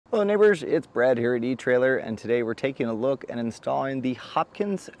Hello neighbors, it's Brad here at eTrailer, and today we're taking a look and installing the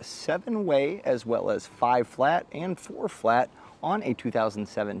Hopkins 7-way as well as 5-flat and 4-flat on a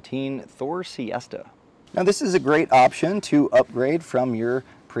 2017 Thor Siesta. Now this is a great option to upgrade from your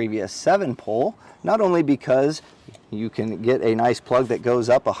previous 7-pole, not only because you can get a nice plug that goes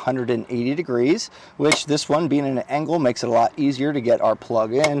up 180 degrees, which this one being at an angle makes it a lot easier to get our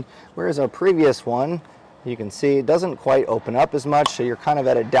plug in, whereas our previous one, you can see it doesn't quite open up as much, so you're kind of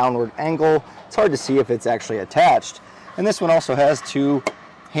at a downward angle. It's hard to see if it's actually attached. And this one also has two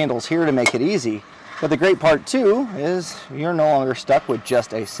handles here to make it easy. But the great part too is you're no longer stuck with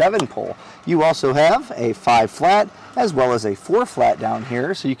just a 7-pole. You also have a 5-flat as well as a 4-flat down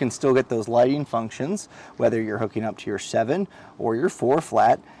here, so you can still get those lighting functions whether you're hooking up to your 7 or your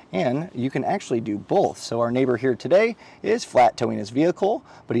 4-flat, and you can actually do both. So our neighbor here today is flat towing his vehicle,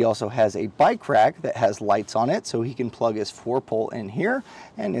 but he also has a bike rack that has lights on it, so he can plug his 4-pole in here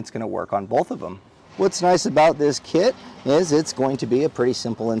and it's going to work on both of them. What's nice about this kit is it's going to be a pretty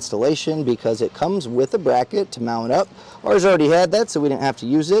simple installation because it comes with a bracket to mount up. Ours already had that, so we didn't have to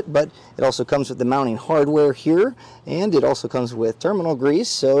use it, but it also comes with the mounting hardware here, and it also comes with terminal grease,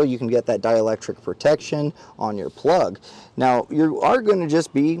 so you can get that dielectric protection on your plug. Now, you are going to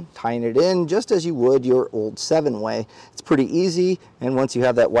just be tying it in just as you would your old 7-way. It's pretty easy, and once you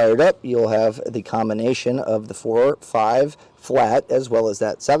have that wired up, you'll have the combination of the 4, 5, flat as well as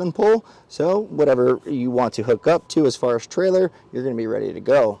that 7-pole, so whatever you want to hook up to as far as trailer, you're going to be ready to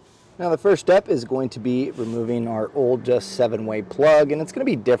go. Now the first step is going to be removing our old just 7-way plug, and it's going to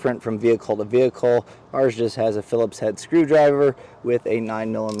be different from vehicle to vehicle. Ours just has a Phillips head screwdriver with a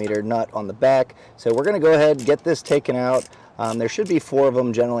 9mm nut on the back, so we're going to go ahead and get this taken out. There should be 4 of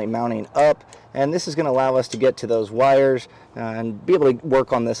them generally mounting up, and this is going to allow us to get to those wires and be able to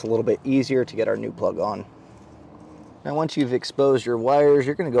work on this a little bit easier to get our new plug on. Now once you've exposed your wires,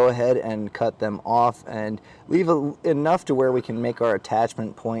 you're going to go ahead and cut them off and leave enough to where we can make our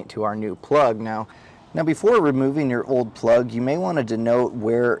attachment point to our new plug. Now before removing your old plug, you may want to denote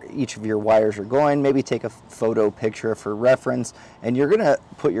where each of your wires are going, maybe take a photo picture for reference, and you're going to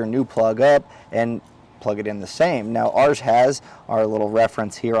put your new plug up and plug it in the same. Now ours has our little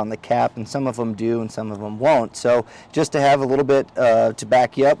reference here on the cap, and some of them do and some of them won't, so just to have a little bit to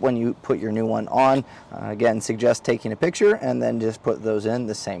back you up when you put your new one on, again suggest taking a picture and then just put those in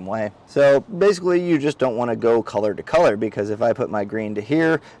the same way. So basically you just don't want to go color to color, because if I put my green to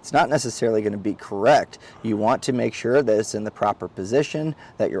here, it's not necessarily going to be correct. You want to make sure that it's in the proper position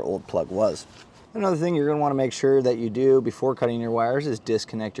that your old plug was. Another thing you're going to want to make sure that you do before cutting your wires is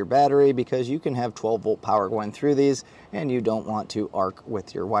disconnect your battery, because you can have 12-volt power going through these and you don't want to arc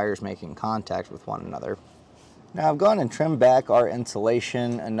with your wires making contact with one another. Now I've gone and trimmed back our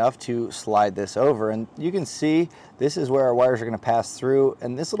insulation enough to slide this over, and you can see this is where our wires are going to pass through,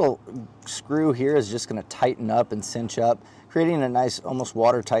 and this little screw here is just going to tighten up and cinch up, creating a nice almost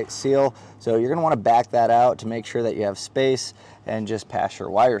watertight seal. So you're going to want to back that out to make sure that you have space and just pass your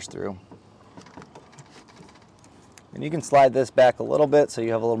wires through. And you can slide this back a little bit so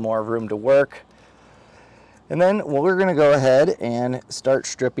you have a little more room to work. And then we're going to go ahead and start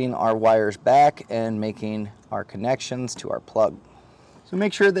stripping our wires back and making our connections to our plug. So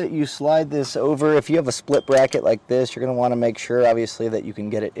make sure that you slide this over. If you have a split bracket like this, you're going to want to make sure obviously that you can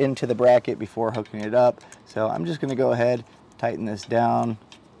get it into the bracket before hooking it up. So I'm just going to go ahead, tighten this down,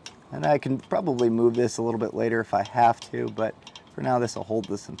 and I can probably move this a little bit later if I have to, but for now this will hold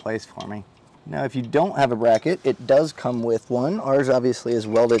this in place for me. Now if you don't have a bracket, it does come with one. Ours obviously is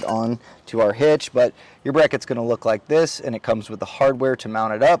welded on to our hitch, but your bracket's going to look like this, and it comes with the hardware to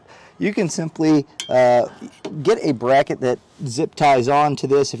mount it up. You can simply get a bracket that zip ties on to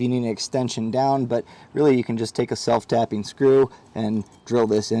this if you need an extension down, but really you can just take a self-tapping screw and drill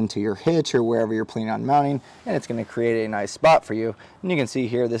this into your hitch or wherever you're planning on mounting, and it's going to create a nice spot for you. And you can see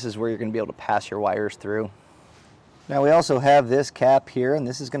here, this is where you're going to be able to pass your wires through. Now we also have this cap here, and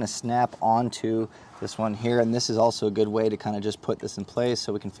this is going to snap onto this one here, and this is also a good way to kind of just put this in place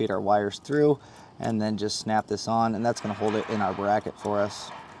so we can feed our wires through and then just snap this on, and that's going to hold it in our bracket for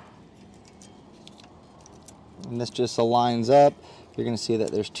us. And this just aligns up. You're going to see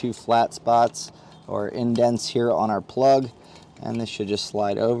that there's 2 flat spots or indents here on our plug, and this should just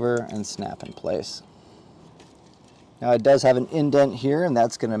slide over and snap in place. Now it does have an indent here, and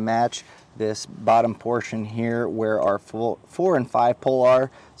that's going to match this bottom portion here where our 4 and 5 pole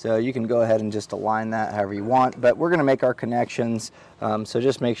are, so you can go ahead and just align that however you want, but we're going to make our connections, so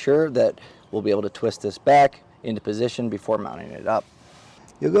just make sure that we'll be able to twist this back into position before mounting it up.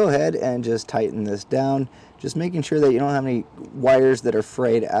 You'll go ahead and just tighten this down, just making sure that you don't have any wires that are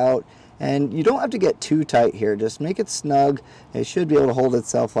frayed out, And you don't have to get too tight here, just make it snug. It should be able to hold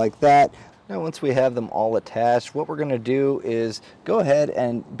itself like that. Now once we have them all attached, what we're going to do is go ahead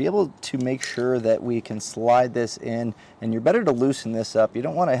and be able to make sure that we can slide this in, and you're better to loosen this up. You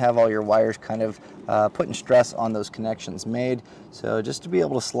don't want to have all your wires kind of putting stress on those connections made. So just to be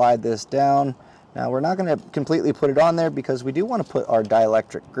able to slide this down. Now we're not going to completely put it on there because we do want to put our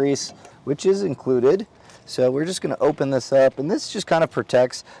dielectric grease, which is included. So we're just going to open this up, and this just kind of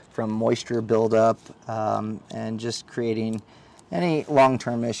protects from moisture buildup and just creating any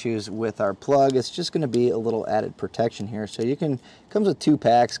long-term issues with our plug. It's just going to be a little added protection here. So you can, comes with 2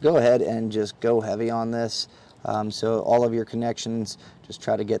 packs, go ahead and just go heavy on this. So all of your connections, just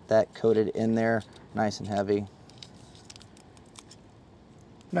try to get that coated in there nice and heavy.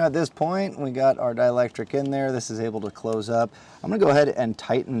 Now at this point, we got our dielectric in there. This is able to close up. I'm going to go ahead and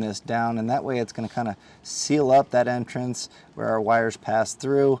tighten this down, and that way it's going to kind of seal up that entrance where our wires pass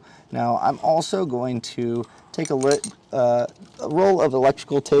through. Now I'm also going to take a roll of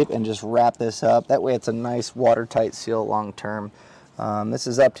electrical tape and just wrap this up. That way it's a nice watertight seal long term. This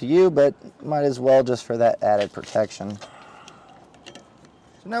is up to you, but might as well just for that added protection.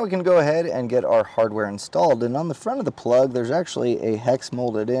 So now we can go ahead and get our hardware installed, and on the front of the plug there's actually a hex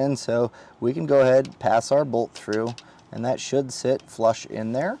molded in, so we can go ahead, pass our bolt through, and that should sit flush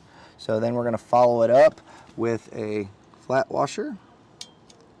in there. So then we're going to follow it up with a flat washer,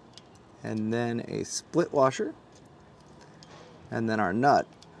 and then a split washer, and then our nut.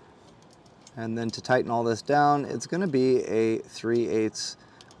 And then to tighten all this down, it's going to be a 3/8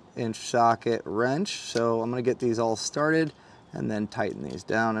 inch socket wrench. So I'm going to get these all started and then tighten these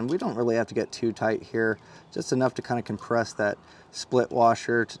down. And we don't really have to get too tight here, just enough to kind of compress that split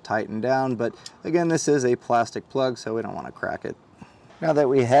washer to tighten down. But again, this is a plastic plug, so we don't want to crack it. Now that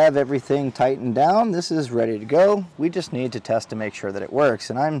we have everything tightened down, this is ready to go. We just need to test to make sure that it works.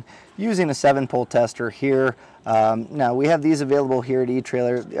 And I'm using a 7-pole tester here. Now we have these available here at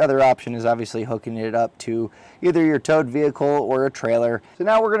eTrailer. The other option is obviously hooking it up to either your towed vehicle or a trailer. So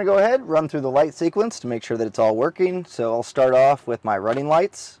now we're gonna go ahead, run through the light sequence to make sure that it's all working. So I'll start off with my running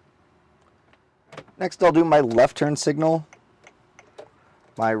lights. Next I'll do my left turn signal,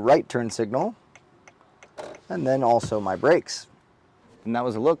 my right turn signal, and then also my brakes. And that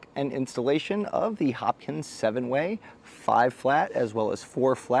was a look and installation of the Hopkins 7-way 5-flat as well as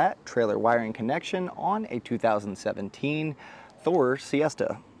 4-flat trailer wiring connection on a 2017 Thor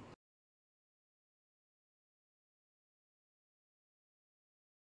Siesta.